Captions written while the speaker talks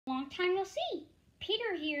time no see.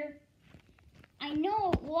 Peter here. I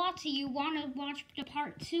know lots of you want to watch the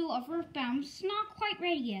part 2 of Earthbound. It's not quite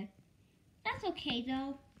ready yet. That's okay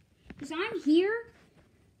though, because I'm here.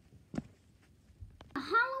 A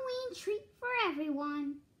Halloween treat for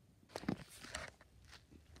everyone.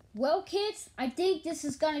 Well, kids, I think this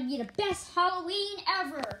is going to be the best Halloween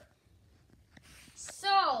ever.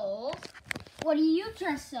 So, what are you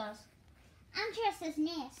dressed as? I'm dressed as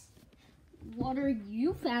Miss. What are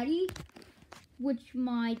you, Fatty? Which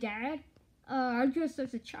my dad? I'm dressed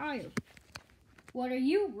as a child. What are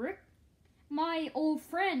you, Rick? My old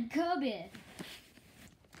friend, Cubby.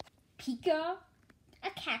 Pika? A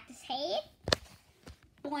cactus head.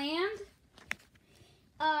 Bland?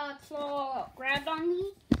 Claw grabbed on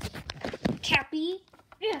me. Cappy?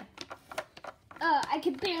 Yeah. I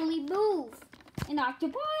can barely move. An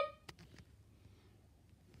Octobot?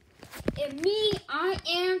 And me, I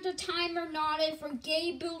am the timer knotted from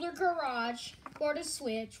Gay Builder Garage. Or the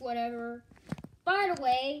Switch, whatever. By the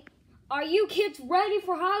way, are you kids ready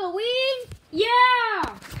for Halloween?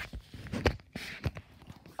 Yeah!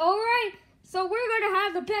 Alright, so we're gonna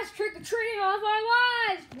have the best trick-or-treating of our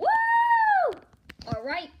lives! Woo!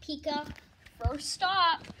 Alright, Pika, first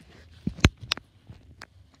stop.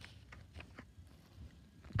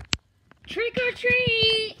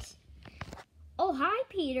 Trick-or-treat! Oh, hi,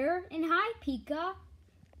 Peter, and hi, Pika.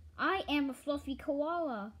 I am a fluffy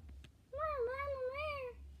koala.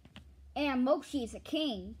 And Mochi is a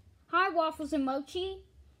king. Hi, Waffles and Mochi.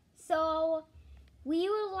 So, we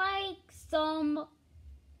would like some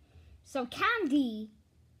candy.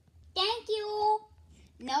 Thank you.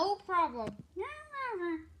 No problem.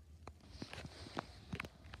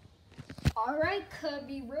 Alright,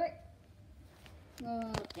 Cubby Rick.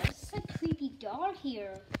 That's a creepy dog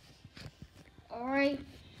here. Alright,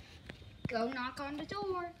 go knock on the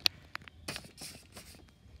door.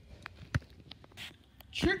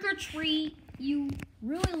 Trick or treat. You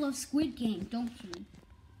really love Squid Game, don't you?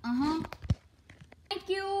 Uh-huh. Thank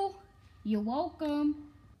you. You're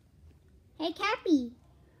welcome. Hey, Cappy.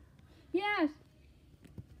 Yes.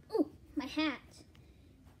 Ooh, my hat.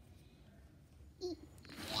 Hey,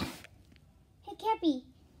 Cappy.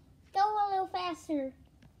 Go a little faster.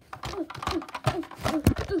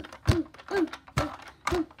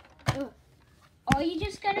 All you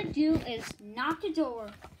just gotta do is knock the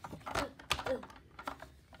door.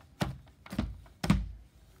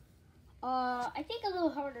 I think a little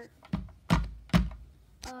harder.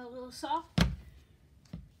 A little soft.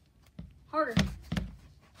 Harder.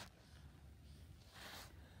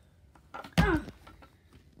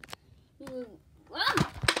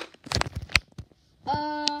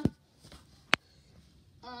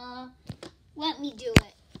 Let me do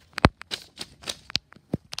it.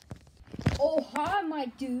 Oh, hi, my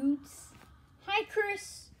dudes. Hi,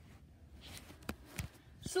 Chris.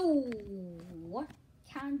 So, what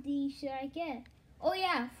candy should I get? Oh,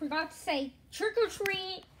 yeah, forgot to say, trick or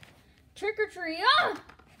treat. Trick or treat. Ah!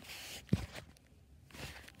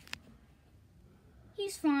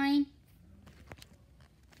 He's fine.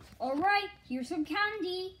 All right, here's some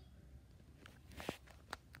candy.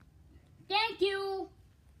 Thank you.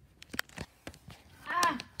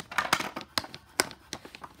 Ah.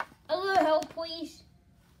 A little help, please.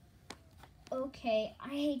 Okay, I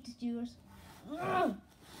hate to do this. Ugh.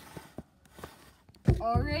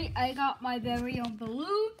 Alright, I got my very own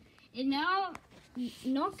balloon. And now,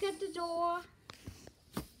 knock at the door.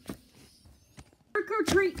 Trick or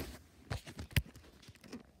treat.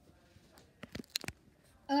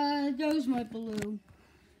 There's my balloon.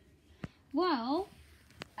 Well,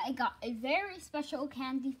 I got a very special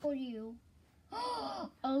candy for you. A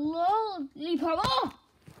lollipop. Oh!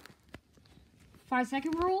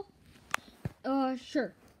 5-second rule?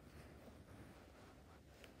 Sure.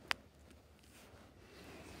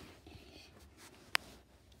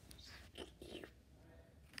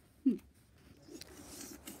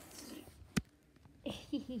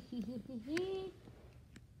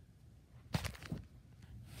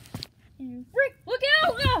 Rick, look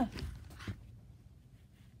out!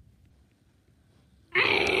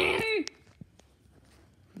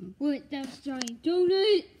 What, that's giant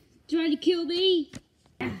donut? Trying to kill me?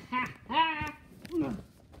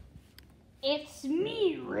 It's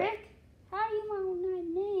me, Rick. How do you know my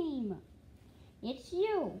name? It's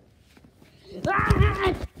you.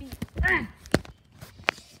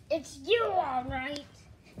 It's you, all right.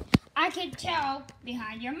 I can tell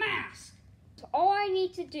behind your mask. It's all I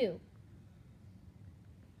need to do.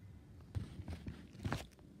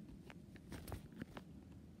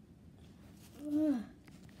 Where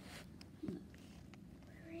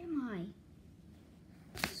am I?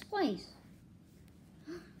 This place.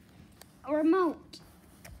 A remote.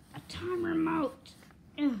 A time remote.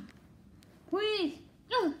 Please.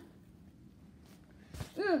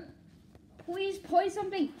 Please play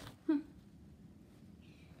something.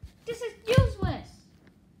 This is useless.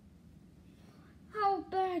 How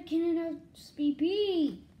bad can it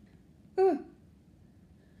be?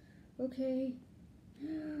 Okay.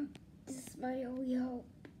 This is my only hope.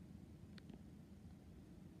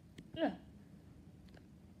 Where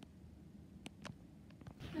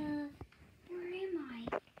am I?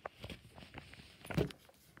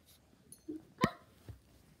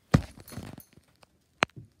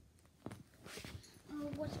 Oh,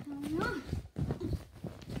 what's going on?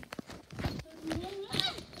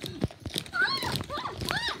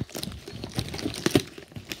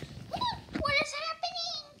 What is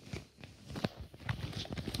happening?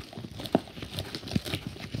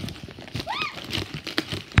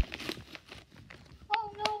 Oh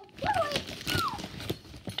no! Wait!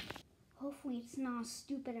 Hopefully it's not a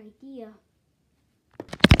stupid idea.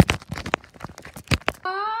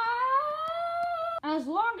 As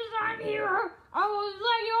long as I'm here, I will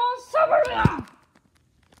let you all suffer now.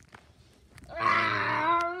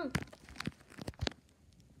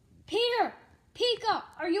 Peter, Pika,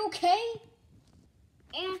 are you okay?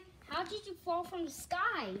 And how did you fall from the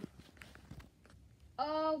sky?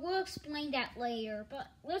 We'll explain that later, but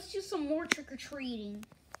let's do some more trick-or-treating.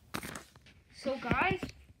 So guys,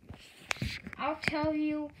 I'll tell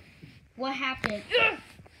you what happened.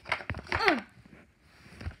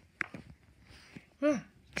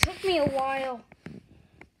 Took me a while.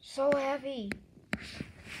 So heavy.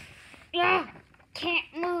 Can't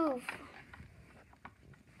move.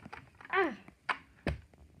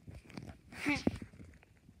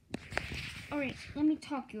 Alright, let me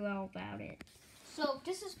talk you all about it. So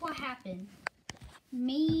this is what happened.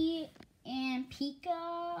 Me and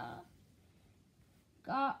Pika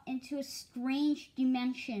got into a strange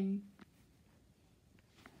dimension.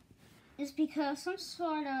 It's because some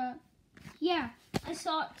sort of... Yeah, I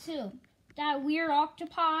saw it too. That weird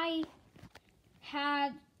octopi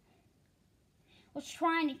was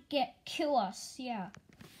trying to kill us, yeah.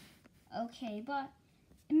 Okay, but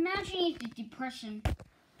imagine the depression.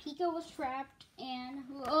 Pika was trapped and